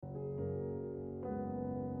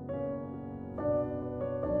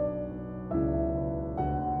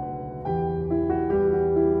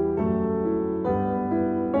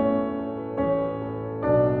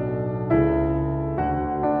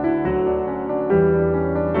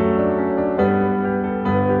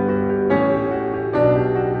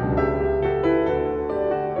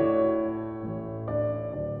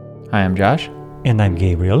Hi, I'm Josh. And I'm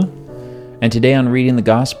Gabriel. And today on Reading the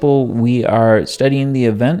Gospel, we are studying the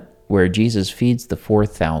event where Jesus feeds the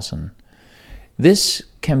 4,000. This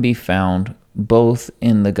can be found both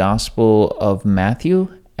in the Gospel of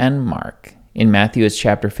Matthew and Mark. In Matthew, it's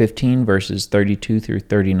chapter 15, verses 32 through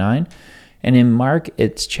 39. And in Mark,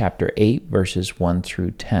 it's chapter 8, verses 1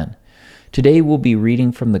 through 10. Today, we'll be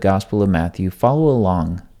reading from the Gospel of Matthew. Follow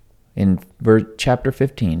along in chapter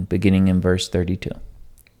 15, beginning in verse 32.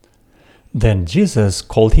 Then Jesus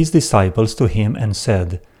called his disciples to him and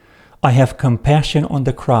said, I have compassion on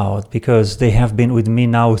the crowd because they have been with me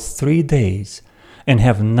now 3 days and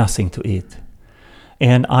have nothing to eat.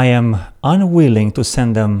 And I am unwilling to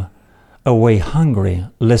send them away hungry,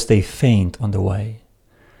 lest they faint on the way.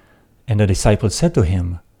 And the disciples said to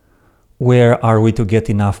him, Where are we to get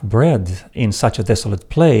enough bread in such a desolate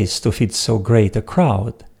place to feed so great a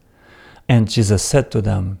crowd? And Jesus said to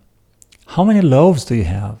them, How many loaves do you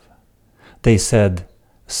have? They said,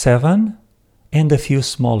 7, and a few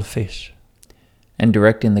small fish. And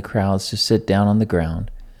directing the crowds to sit down on the ground,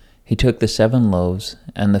 he took the 7 loaves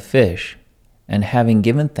and the fish, and having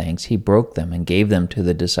given thanks, he broke them and gave them to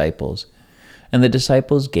the disciples. And the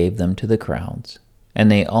disciples gave them to the crowds.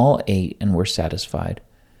 And they all ate and were satisfied.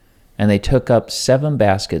 And they took up 7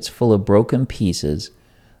 baskets full of broken pieces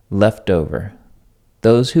left over.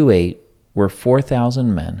 Those who ate were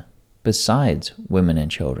 4,000 men, besides women and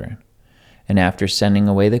children. And after sending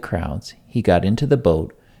away the crowds, he got into the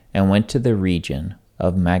boat and went to the region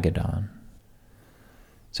of Magadan.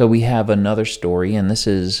 So we have another story, and this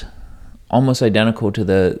is almost identical to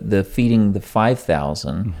the feeding the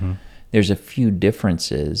 5,000. Mm-hmm. There's a few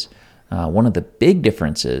differences. One of the big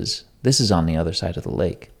differences, this is on the other side of the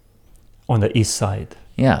lake. On the east side.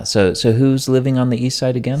 Yeah, so who's living on the east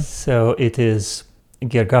side again? So it is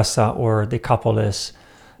Gergasa or Decapolis,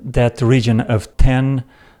 that region of 10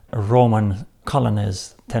 Roman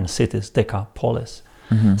colonies, 10 cities, Decapolis.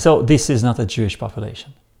 Mm-hmm. So this is not a Jewish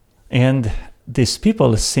population. And these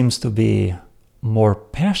people seems to be more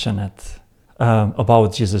passionate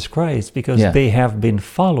about Jesus Christ because they have been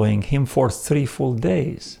following him for 3 full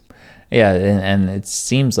days. Yeah, and it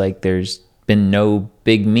seems like there's been no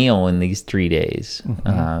big meal in these 3 days.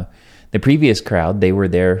 Mm-hmm. The previous crowd, they were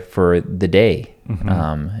there for the day,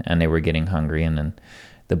 mm-hmm. And they were getting hungry, and then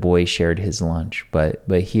the boy shared his lunch. But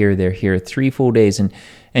here, they're here 3 full days,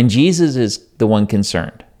 and Jesus is the one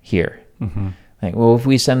concerned here. Mm-hmm. Like, well, if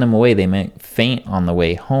we send them away, they might faint on the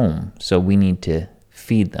way home, so we need to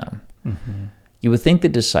feed them. Mm-hmm. You would think the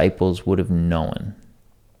disciples would have known.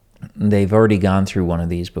 They've already gone through one of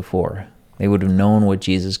these before. They would have known what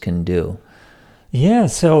Jesus can do. Yeah,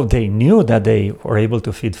 so they knew that they were able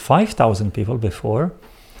to feed 5,000 people before.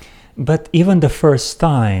 But even the first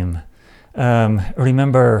time,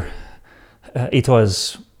 remember, it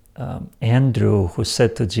was Andrew who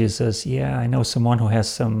said to Jesus, yeah, I know someone who has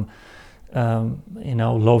some,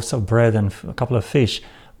 loaves of bread and a couple of fish,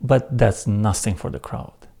 but that's nothing for the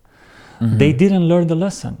crowd. Mm-hmm. They didn't learn the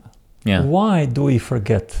lesson. Yeah. Why do we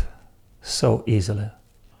forget so easily?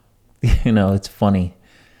 It's funny.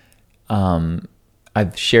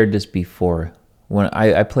 I've shared this before. When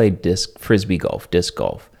I played disc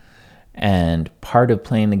golf, and part of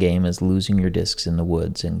playing the game is losing your discs in the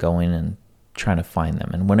woods and going and trying to find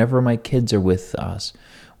them. And whenever my kids are with us,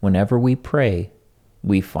 whenever we pray,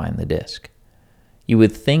 we find the disc. You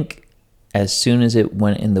would think as soon as it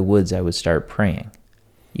went in the woods, I would start praying.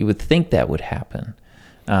 You would think that would happen.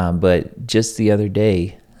 But just the other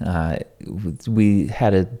day, we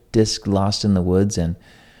had a disc lost in the woods, and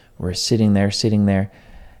we're sitting there,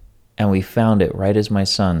 and we found it right as my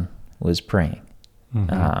son was praying.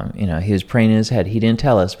 Mm-hmm. He was praying in his head. He didn't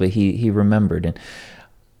tell us, but he remembered. And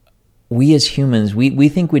we as humans, we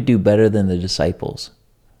think we'd do better than the disciples,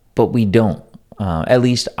 but we don't. At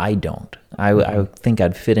least I don't. I think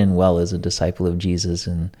I'd fit in well as a disciple of Jesus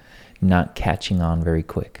and not catching on very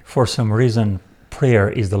quick. For some reason, prayer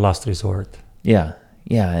is the last resort. Yeah,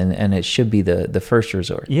 and it should be the first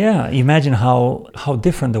resort. Yeah, imagine how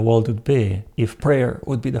different the world would be if prayer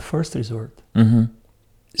would be the first resort. Mm-hmm.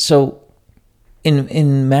 So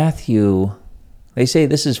in Matthew, they say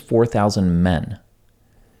this is 4,000 men,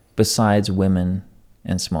 besides women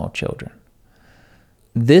and small children.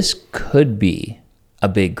 This could be a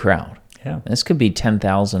big crowd. Yeah. This could be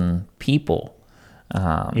 10,000 people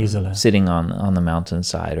easily sitting on the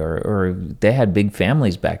mountainside, or they had big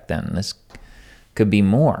families back then. This could be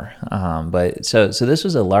more. But so this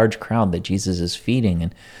was a large crowd that Jesus is feeding,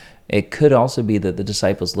 and it could also be that the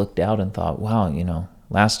disciples looked out and thought, wow,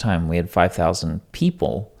 last time we had 5,000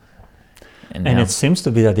 people. And now, it seems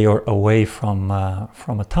to be that they are away from a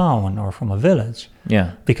town or from a village.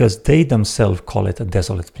 yeah. Because they themselves call it a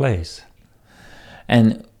desolate place.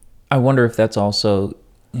 And I wonder if that's also,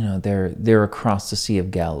 they're across the Sea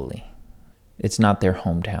of Galilee. It's not their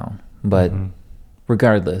hometown. But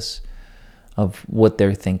regardless of what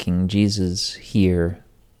they're thinking, Jesus here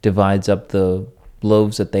divides up the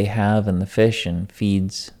loaves that they have and the fish and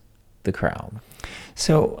feeds the crowd.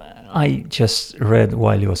 So I just read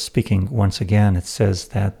while you were speaking once again, it says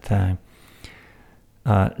that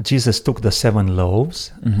Jesus took the 7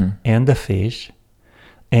 loaves and the fish,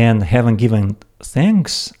 and having given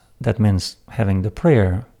thanks, that means having the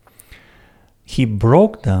prayer, he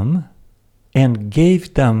broke them and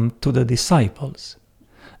gave them to the disciples.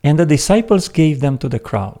 And the disciples gave them to the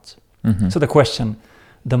crowds. So the question,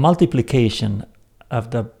 the multiplication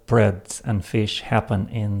of the bread and fish happened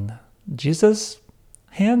in Jesus'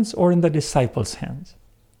 hands or in the disciples' hands?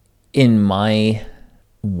 In my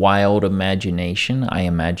wild imagination, I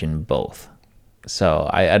imagine both. So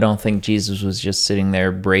I don't think Jesus was just sitting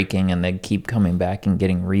there breaking and they'd keep coming back and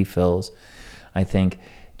getting refills. I think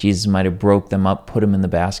Jesus might have broke them up, put them in the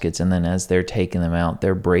baskets, and then as they're taking them out,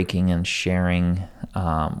 they're breaking and sharing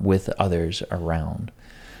with others around.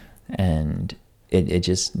 And it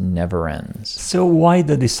just never ends. So why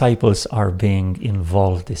the disciples are being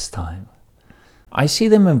involved this time? I see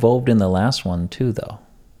them involved in the last one too, though.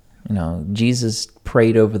 Jesus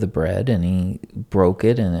prayed over the bread and he broke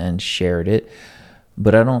it and shared it.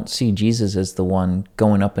 But I don't see Jesus as the one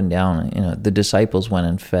going up and down. The disciples went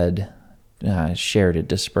and fed, shared it,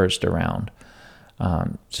 dispersed around.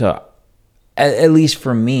 So at least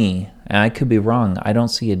for me, and I could be wrong, I don't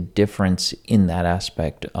see a difference in that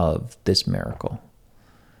aspect of this miracle.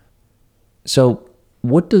 So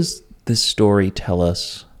what does this story tell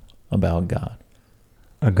us about God?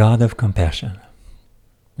 A God of compassion.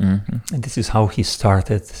 And this is how he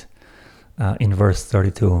started in verse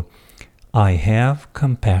 32. I have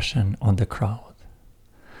compassion on the crowd,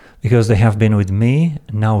 because they have been with me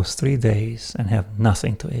now 3 days and have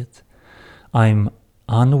nothing to eat. I'm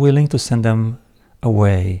unwilling to send them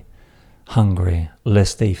away hungry,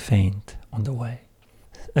 lest they faint on the way.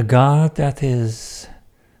 A God that is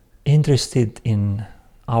interested in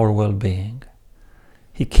our well-being.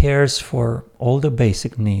 He cares for all the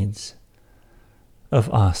basic needs of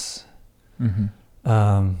us,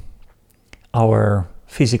 our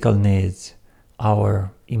physical needs,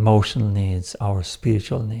 our emotional needs, our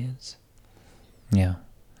spiritual needs. Yeah.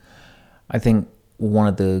 I think one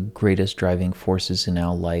of the greatest driving forces in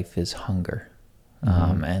our life is hunger,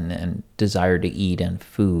 and desire to eat and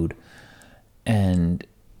food. And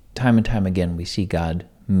time again, we see God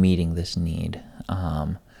meeting this need.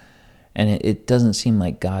 And it doesn't seem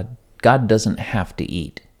like God doesn't have to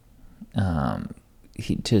eat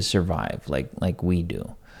to survive like we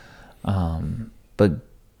do. But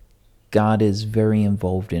God is very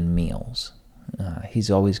involved in meals.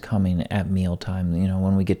 He's always coming at mealtime.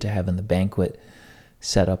 When we get to heaven, the banquet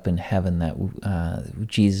set up in heaven that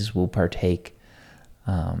Jesus will partake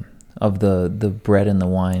of the bread and the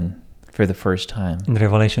wine for the first time. In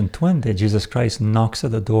Revelation 20, Jesus Christ knocks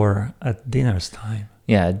at the door at dinner's time.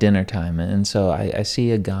 Yeah, at dinner time. And so I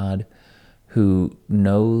see a God who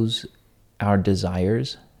knows our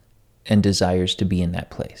desires and desires to be in that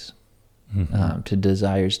place. To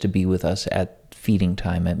desires to be with us at feeding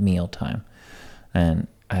time, at meal time. And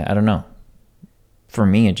I don't know. For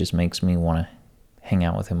me, it just makes me want to hang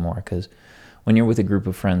out with him more, because when you're with a group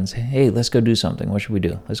of friends, hey, let's go do something. What should we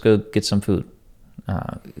do? Let's go get some food.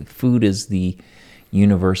 Food is the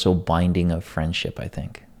universal binding of friendship, I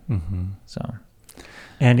think. So,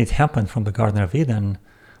 and it happened from the Garden of Eden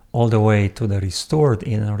all the way to the restored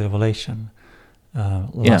Eden of Revelation.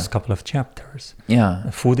 Last couple of chapters. Yeah.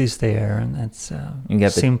 The food is there, and it's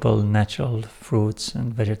simple, natural fruits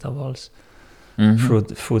and vegetables.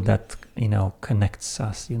 Food that, connects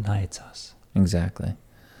us, unites us. Exactly.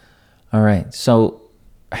 All right. So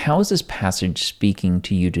how is this passage speaking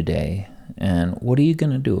to you today, and what are you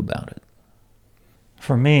going to do about it?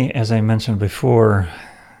 For me, as I mentioned before,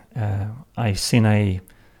 I've seen a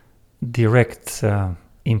direct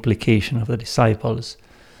implication of the disciples.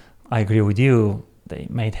 I agree with you. They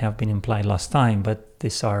may have been implied last time, but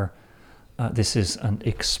this is an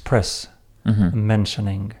express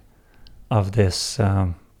mentioning of this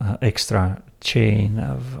extra chain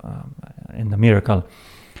of in the miracle.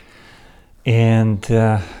 And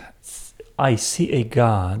I see a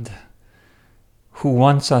God who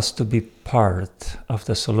wants us to be part of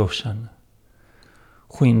the solution,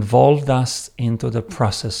 who involved us into the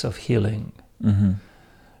process of healing.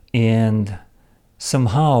 And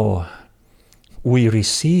somehow we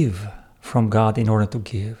receive from God in order to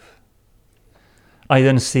give. I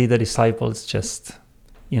don't see the disciples just,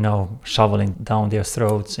 shoveling down their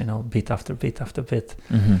throats, bit after bit after bit.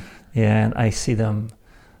 Mm-hmm. And I see them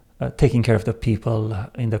taking care of the people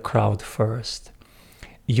in the crowd first.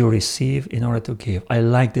 You receive in order to give. I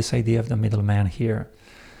like this idea of the middleman here,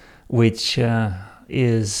 which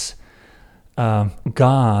is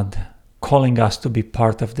God calling us to be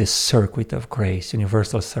part of this circuit of grace,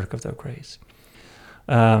 universal circuit of grace.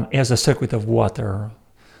 As a circuit of water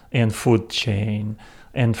and food chain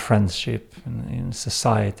and friendship in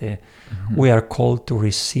society, we are called to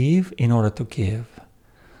receive in order to give.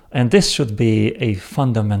 And this should be a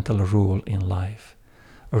fundamental rule in life.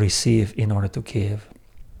 Receive in order to give.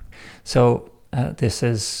 So this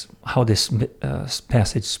is how this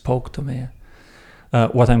passage spoke to me.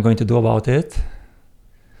 What I'm going to do about it?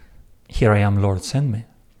 Here I am, Lord, send me.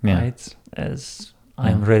 Yeah. Right? As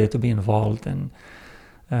I'm ready to be involved. And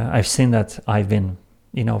I've seen that I've been,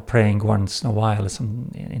 praying once in a while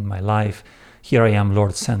in my life. Here I am,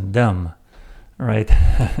 Lord, send them. Right?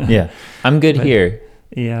 Yeah. I'm good here.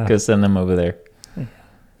 Yeah. Go send them over there.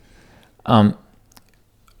 Yeah.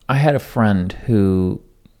 I had a friend who,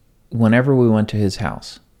 whenever we went to his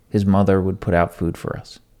house, his mother would put out food for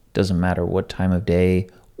us. Doesn't matter what time of day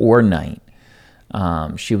or night.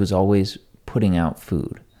 She was always putting out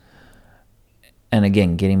food. And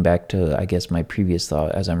again, getting back to, I guess, my previous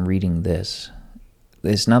thought as I'm reading this,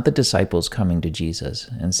 it's not the disciples coming to Jesus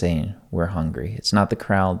and saying, we're hungry. It's not the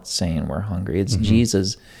crowd saying we're hungry. It's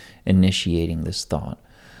Jesus initiating this thought.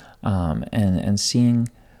 And seeing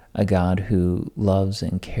a God who loves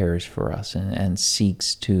and cares for us and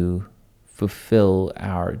seeks to fulfill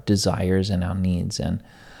our desires and our needs. And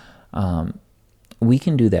we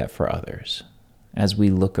can do that for others as we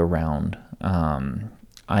look around.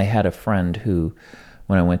 I had a friend who,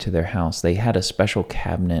 when I went to their house, they had a special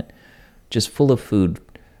cabinet just full of food,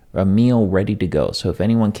 a meal ready to go. So if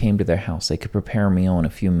anyone came to their house, they could prepare a meal in a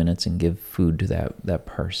few minutes and give food to that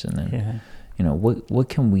person. And what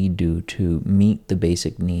can we do to meet the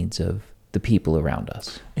basic needs of the people around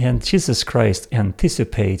us? And Jesus Christ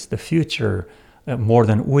anticipates the future more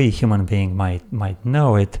than we human beings might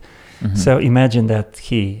know it. Mm-hmm. So imagine that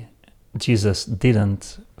Jesus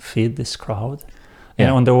didn't feed this crowd. And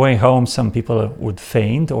on the way home, some people would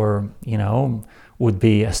faint or, would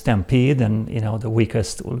be a stampede and, the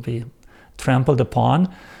weakest would be trampled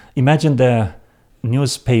upon. Imagine the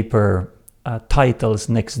newspaper titles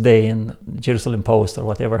next day in Jerusalem Post or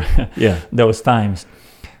whatever, those times.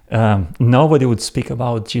 Nobody would speak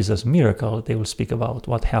about Jesus' miracle. They will speak about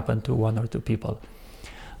what happened to one or two people.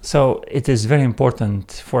 So it is very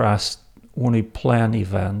important for us when we plan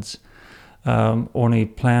events, when we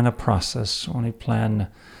plan a process, when we plan,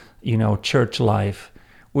 church life,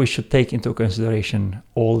 we should take into consideration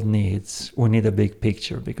all needs. We need a big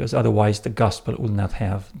picture because otherwise the gospel will not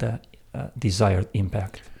have the desired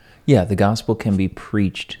impact. Yeah, the gospel can be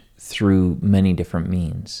preached through many different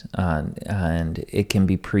means, and it can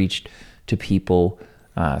be preached to people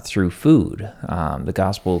through food. The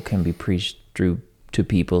gospel can be preached to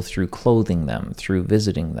people through clothing them, through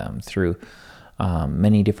visiting them, through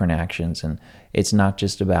many different actions. And it's not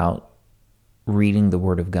just about reading the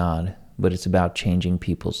Word of God, but it's about changing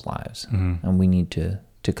people's lives. Mm-hmm. And we need to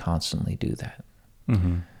constantly do that.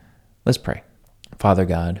 Mm-hmm. Let's pray. Father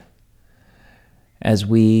God, as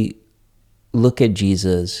we look at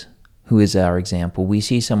Jesus, who is our example, we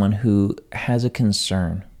see someone who has a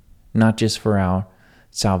concern, not just for our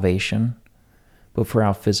salvation, but for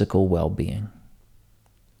our physical well-being.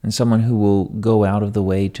 And someone who will go out of the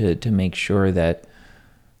way to make sure that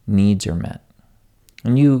needs are met.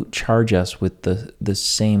 And you charge us with the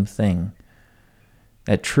same thing,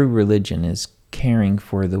 that true religion is caring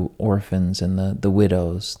for the orphans and the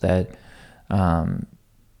widows, that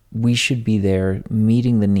we should be there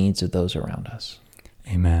meeting the needs of those around us.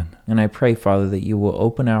 Amen. And I pray, Father, that you will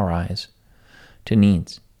open our eyes to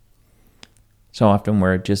needs. So often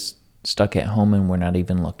we're just stuck at home and we're not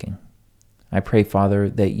even looking. I pray, Father,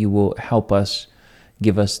 that you will help us,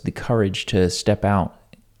 give us the courage to step out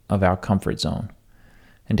of our comfort zone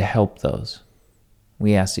and to help those.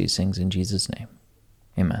 We ask these things in Jesus' name.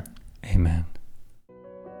 Amen. Amen.